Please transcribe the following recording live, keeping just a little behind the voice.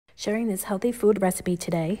Sharing this healthy food recipe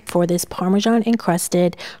today for this Parmesan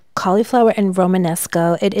encrusted cauliflower and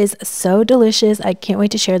Romanesco. It is so delicious. I can't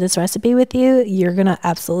wait to share this recipe with you. You're gonna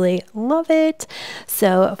absolutely love it.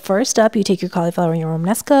 So first up, you take your cauliflower and your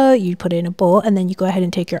Romanesco, you put it in a bowl, and then you go ahead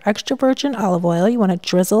and take your extra virgin olive oil. You want to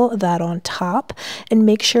drizzle that on top and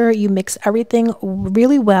make sure you mix everything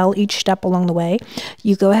really well each step along the way.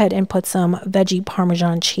 You go ahead and put some veggie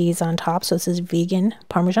Parmesan cheese on top. So this is vegan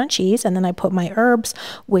Parmesan cheese, and then I put my herbs,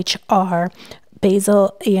 which are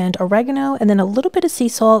basil and oregano, and then a little bit of sea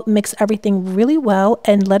salt. Mix everything really well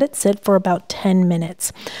and let it sit for about 10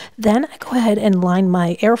 minutes. Then I go ahead and line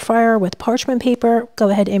my air fryer with parchment paper. Go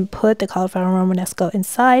ahead and put the cauliflower Romanesco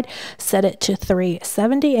inside, set it to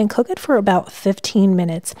 370 and cook it for about 15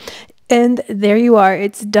 minutes. And there you are,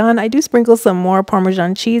 it's done. I do sprinkle some more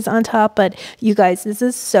Parmesan cheese on top, but you guys, this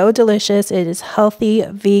is so delicious. It is healthy,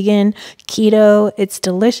 vegan, keto. It's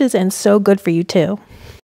delicious and so good for you too.